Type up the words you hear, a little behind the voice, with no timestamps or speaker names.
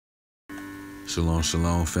Shalom,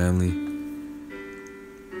 shalom, family.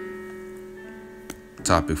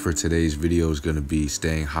 Topic for today's video is going to be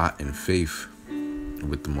staying hot in faith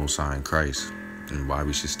with the Most High in Christ, and why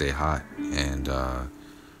we should stay hot, and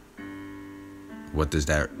what does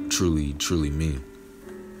that truly mean.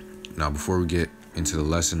 Now, before we get into the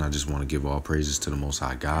lesson, I just want to give all praises to the Most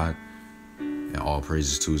High God, and all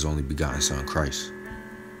praises to His only begotten Son, Christ.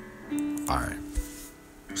 All right.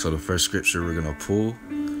 So the first scripture we're going to pull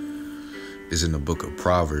is in the book of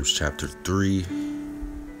Proverbs, chapter 3,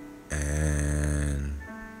 and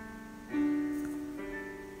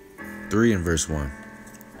 3 and verse 1.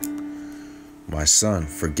 My son,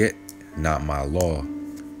 forget not my law,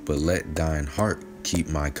 but let thine heart keep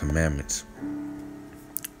my commandments.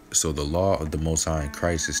 So the law of the Most High in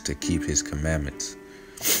Christ is to keep His commandments,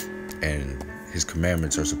 and His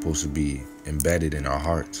commandments are supposed to be embedded in our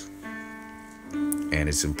hearts. And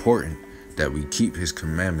it's important that we keep His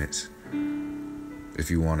commandments if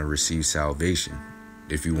you want to receive salvation,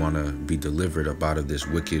 if you want to be delivered up out of this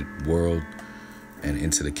wicked world and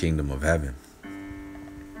into the kingdom of heaven.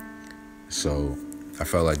 So I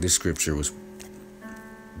felt like this scripture was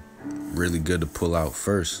really good to pull out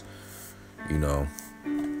first,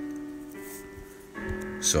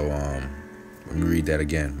 So let me read that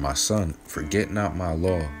again. My son, forget not my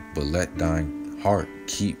law, but let thine heart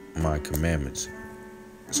keep my commandments.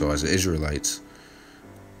 So as the Israelites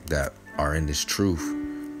that are in this truth,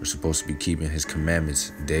 we're supposed to be keeping His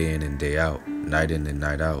commandments day in and day out, night in and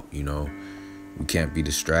night out. We can't be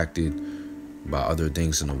distracted by other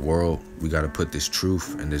things in the world. We got to put this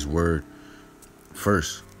truth and this word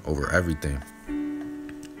first over everything.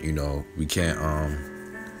 We can't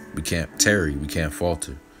tarry, we can't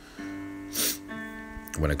falter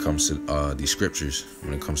when it comes to these scriptures,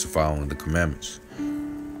 when it comes to following the commandments.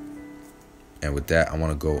 And with that, I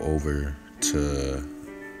want to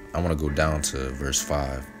go down to verse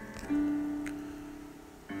 5.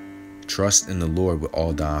 Trust in the Lord with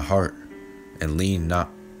all thine heart, and lean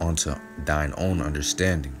not unto thine own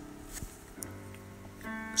understanding.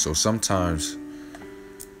 So sometimes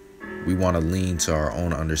we want to lean to our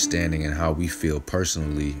own understanding and how we feel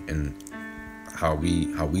personally, and how we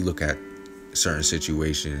look at certain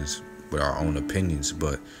situations with our own opinions.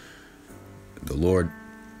 But the Lord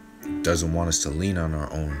doesn't want us to lean on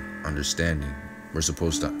our own understanding. We're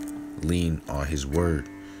supposed to lean on His word.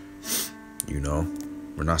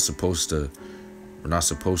 We're not supposed to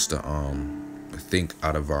think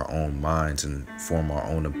out of our own minds and form our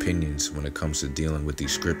own opinions when it comes to dealing with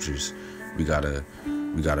these scriptures. We gotta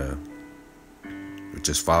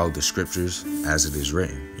just follow the scriptures as it is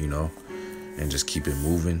written, and just keep it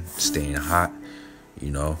moving, staying hot.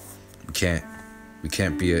 We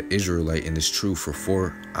can't be an Israelite in this truth for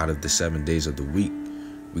 4 out of the 7 days of the week.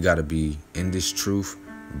 We got to be in this truth,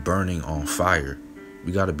 burning on fire.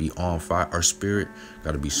 We got to be on fire. Our spirit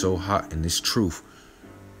got to be so hot in this truth.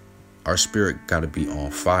 Our spirit got to be on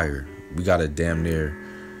fire. We got to damn near,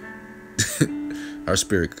 our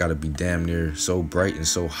spirit got to be damn near so bright and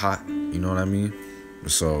so hot. You know what I mean?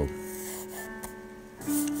 So,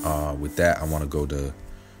 with that, I want to go to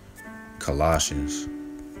Colossians.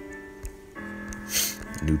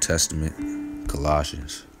 New Testament,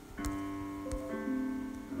 Colossians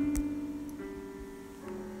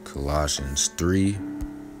 3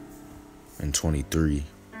 and 23.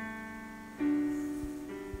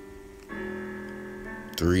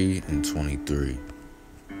 3 and 23.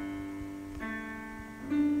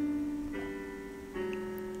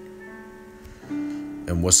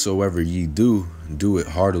 And whatsoever ye do, do it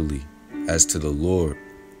heartily, as to the Lord,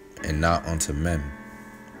 and not unto men.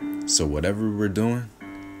 So whatever we're doing,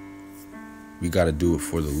 we got to do it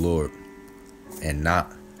for the Lord and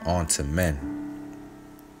not unto men.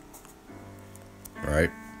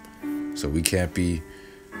 Right? So we can't be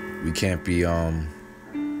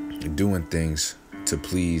doing things to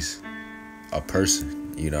please a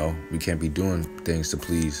person, We can't be doing things to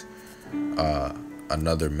please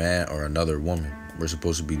another man or another woman. We're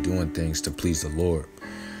supposed to be doing things to please the Lord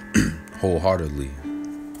wholeheartedly.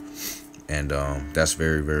 And that's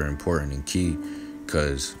very, very important and key,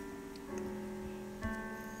 because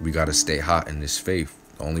we got to stay hot in this faith.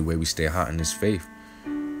 The only way we stay hot in this faith,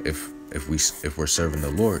 if we're serving the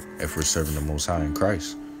Lord, if we're serving the Most High in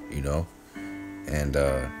Christ, And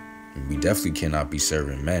we definitely cannot be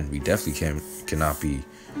serving men. We definitely cannot be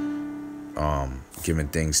giving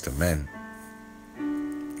things to men.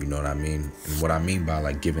 You know what I mean? And what I mean by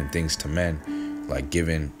like giving things to men, like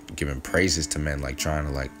giving praises to men, like trying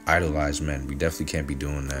to like idolize men. We definitely can't be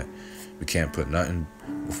doing that. We can't put nothing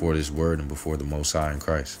before this word and before the Most High in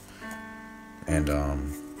Christ. And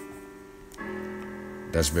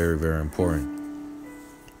that's very, very important.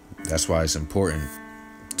 That's why it's important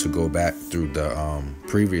to go back through the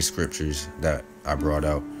previous scriptures that I brought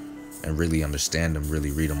out and really understand them,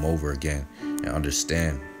 really read them over again, and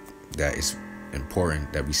understand that it's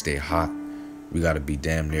important that we stay hot. We got to be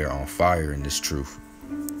damn near on fire in this truth.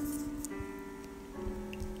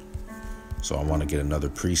 So I want to get another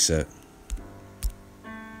precept.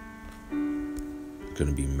 It's going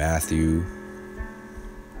to be Matthew,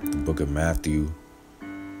 the book of Matthew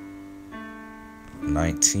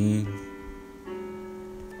 19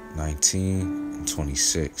 and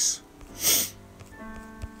 26.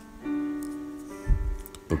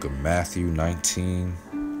 Book of Matthew 19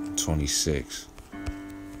 and 26.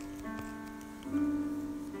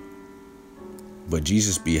 But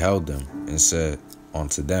Jesus beheld them and said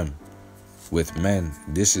unto them, with men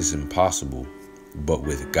this is impossible, but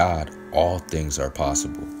with God all things are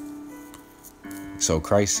possible. So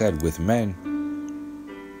Christ said, with men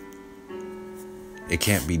it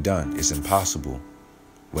can't be done. It's impossible.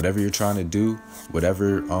 Whatever you're trying to do,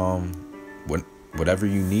 whatever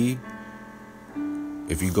you need,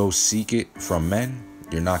 if you go seek it from men,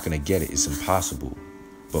 you're not going to get it. It's impossible.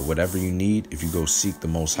 But whatever you need, if you go seek the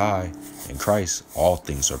Most High in Christ, all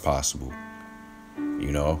things are possible.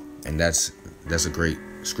 You know, and that's a great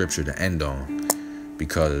scripture to end on,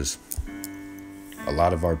 because a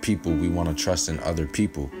lot of our people, we want to trust in other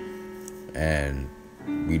people, and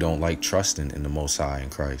we don't like trusting in the Most High in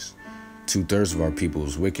Christ. 2/3 of our people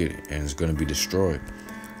is wicked and is going to be destroyed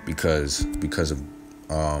because of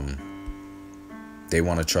they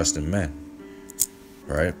want to trust in men,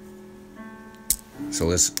 right? So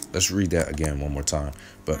let's read that again one more time.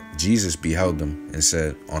 But Jesus beheld them and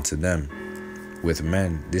said unto them, with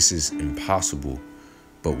men this is impossible,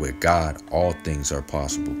 but with God all things are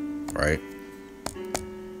possible, right?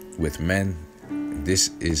 With men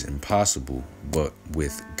this is impossible, but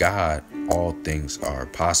with God all things are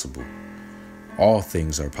possible. All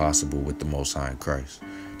things are possible with the Most High in Christ.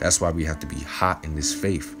 That's why we have to be hot in this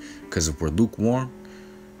faith, because if we're lukewarm,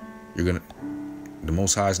 the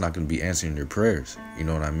Most High is not going to be answering your prayers. You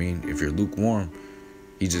know what I mean? If you're lukewarm,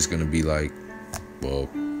 he's just going to be like, well,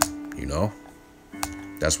 you know.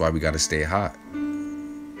 That's why we got to stay hot.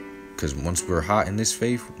 Because once we're hot in this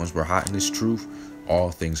faith, once we're hot in this truth, all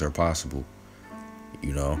things are possible.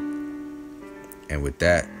 You know. And with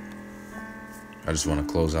that, I just want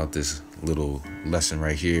to close out this little lesson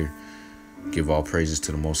right here. Give all praises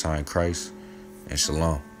to the Most High in Christ, and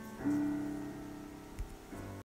shalom.